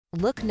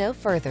Look no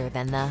further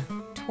than the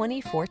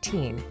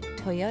 2014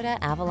 Toyota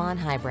Avalon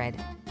Hybrid.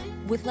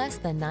 With less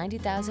than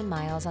 90,000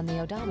 miles on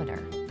the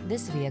odometer,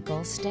 this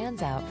vehicle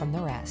stands out from the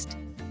rest.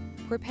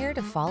 Prepare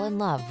to fall in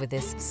love with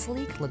this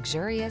sleek,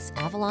 luxurious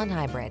Avalon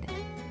Hybrid.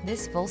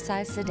 This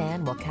full-size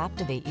sedan will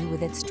captivate you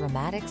with its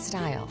dramatic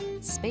style,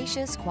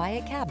 spacious,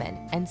 quiet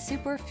cabin, and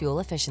super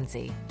fuel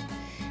efficiency.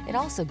 It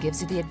also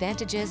gives you the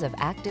advantages of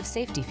active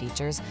safety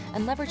features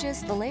and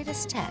leverages the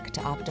latest tech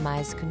to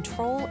optimize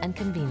control and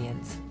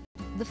convenience.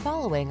 The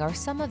following are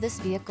some of this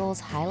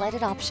vehicle's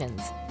highlighted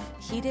options: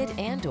 heated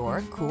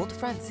and/or cooled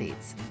front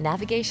seats,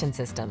 navigation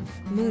system,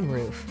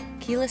 moonroof,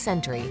 keyless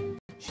entry,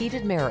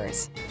 heated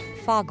mirrors,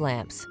 fog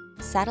lamps,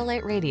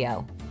 satellite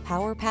radio,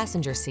 power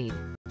passenger seat,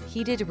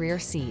 heated rear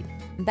seat,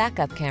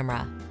 backup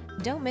camera.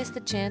 Don't miss the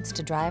chance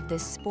to drive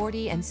this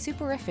sporty and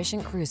super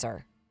efficient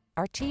cruiser.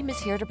 Our team is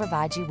here to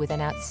provide you with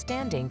an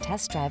outstanding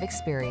test drive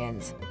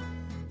experience.